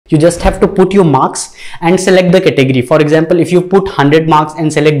You just have to put your marks and select the category. For example, if you put 100 marks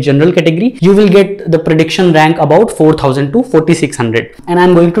and select general category, you will get the prediction rank about 4000 to 4600. And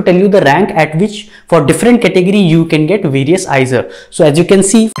I'm going to tell you the rank at which for different category you can get various IISER. So as you can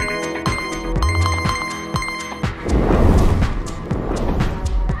see,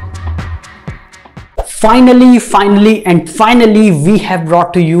 finally we have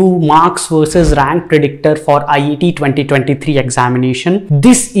brought to you marks versus rank predictor for IAT 2023 examination.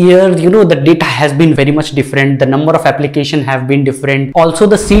 This year, the data has been very much different. The number of applications have been different. Also,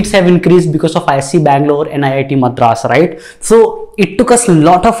 the seats have increased because of IISc Bangalore and IIT Madras, right? So it took us a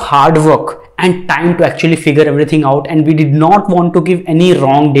lot of hard work and time to actually figure everything out, and we did not want to give any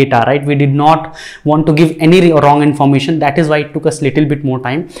wrong data, right? We did not want to give any wrong information. That is why it took us a little bit more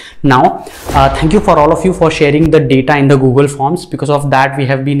time. Now thank you for all of you for sharing the data in the Google Forms. Because of that, we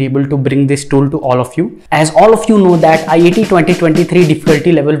have been able to bring this tool to all of you. As all of you know that IAT 2023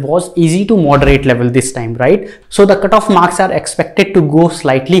 difficulty level was easy to moderate level this time, right? So the cutoff marks are expected to go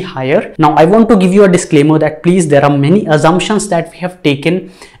slightly higher. Now I want to give you a disclaimer that please, there are many assumptions that we have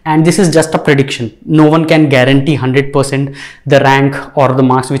taken, and this is just a prediction. No one can guarantee 100% the rank or the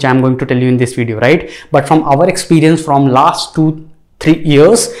marks which I am going to tell you in this video, right? But from our experience from last 2-3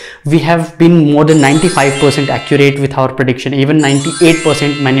 years, we have been more than 95% accurate with our prediction, even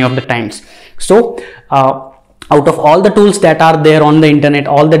 98% many of the times. So out of all the tools that are there on the internet,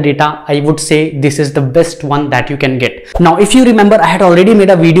 all the data, I would say this is the best one that you can get. Now, if you remember, I had already made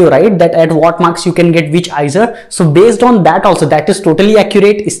a video, right, that at what marks you can get which IISER. So based on that also, that is totally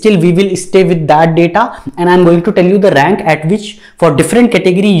accurate. Still, we will stay with that data, and I'm going to tell you the rank at which for different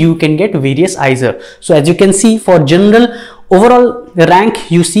category you can get various IISER. So as you can see, for general, overall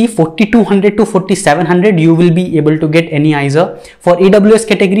rank you see 4200 to 4700 you will be able to get any IISER. For EWS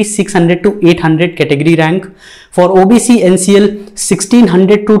category 600 to 800 category rank. For OBC NCL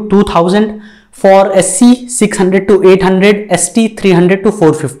 1600 to 2000. For SC 600 to 800, ST 300 to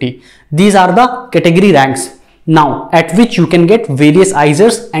 450. These are the category ranks now at which you can get various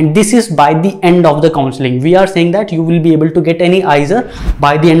IISERs, and this is by the end of the counseling. We are saying that you will be able to get any IISER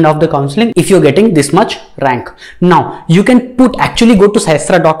by the end of the counseling if you're getting this much rank. Now you can actually go to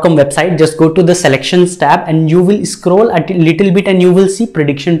SciAstra.com website, just go to the selections tab and you will scroll a little bit and you will see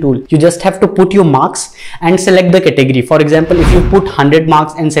prediction tool. You just have to put your marks and select the category. For example, if you put 100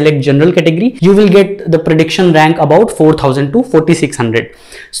 marks and select general category, you will get the prediction rank about 4000 to 4600.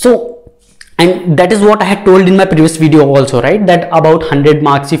 So, and that is what I had told in my previous video also, right? That about 100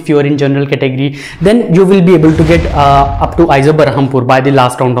 marks if you are in general category, then you will be able to get up to IISER Berhampur by the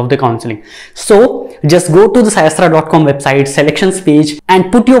last round of the counseling. So just go to the SciAstra.com website, selections page,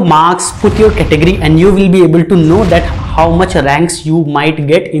 and put your marks, put your category, and you will be able to know that how much ranks you might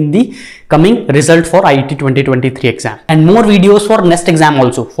get in the coming result for IIT 2023 exam. And more videos for next exam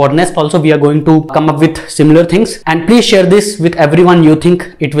also. For next also we are going to come up with similar things, and please share this with everyone you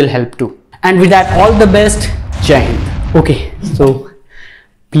think it will help too. And with that, all the best. Jai Hind. Okay, so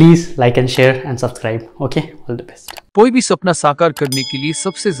please like and share and subscribe. Okay, all the best. कोई भी सपना साकार करने के लिए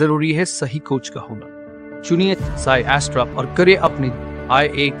सबसे जरूरी है सही कोच का होना। चुनिए SciAstra और करें अपने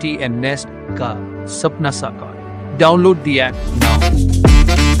IAT and NISER का सपना साकार। Download the app now.